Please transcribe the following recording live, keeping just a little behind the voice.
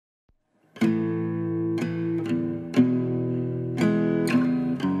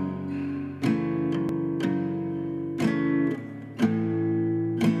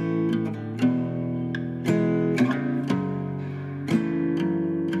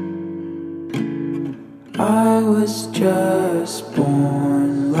I was just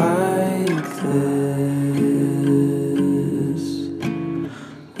born like this.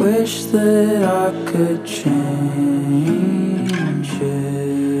 Wish that I could change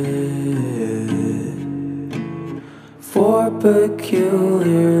it. Four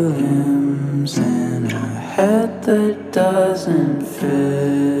peculiar limbs and a head that doesn't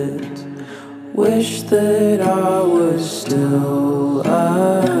fit. Wish that I was still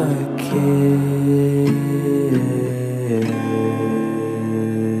a kid.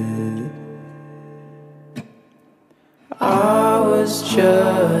 I was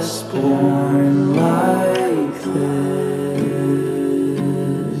just born like this.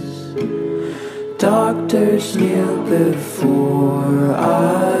 Doctors knew before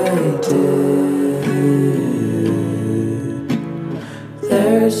I did.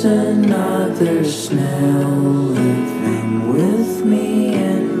 There's another snail living with me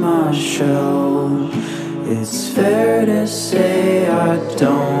in my shell. It's fair to say I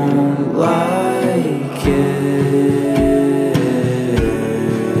don't like it.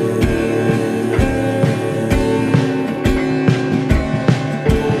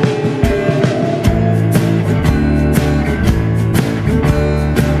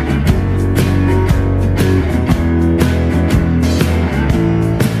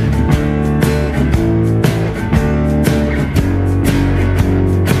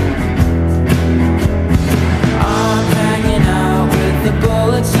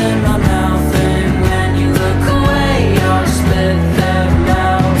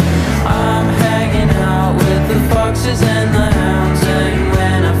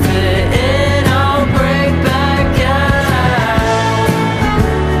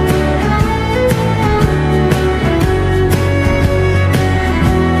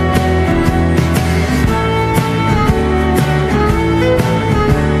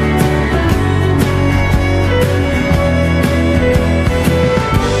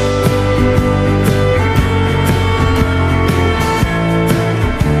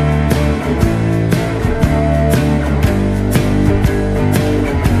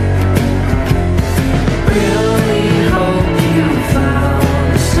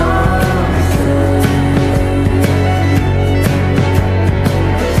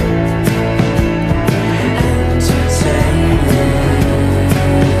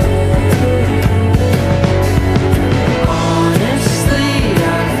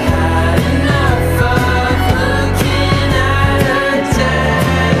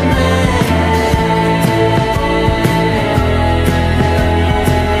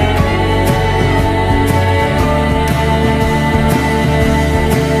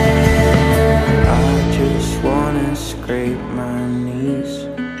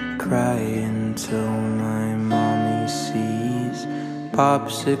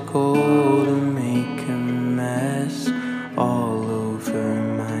 Popsicle to make a mess all over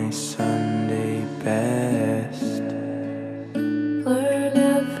my Sunday best. Learn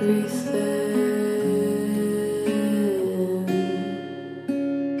everything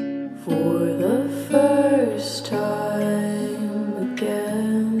for the first time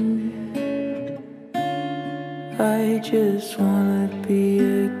again. I just wanna be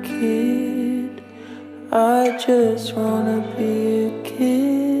a kid. I just wanna be a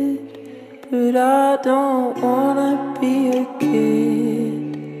kid, but I don't wanna be a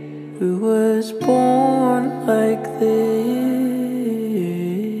kid who was born like this.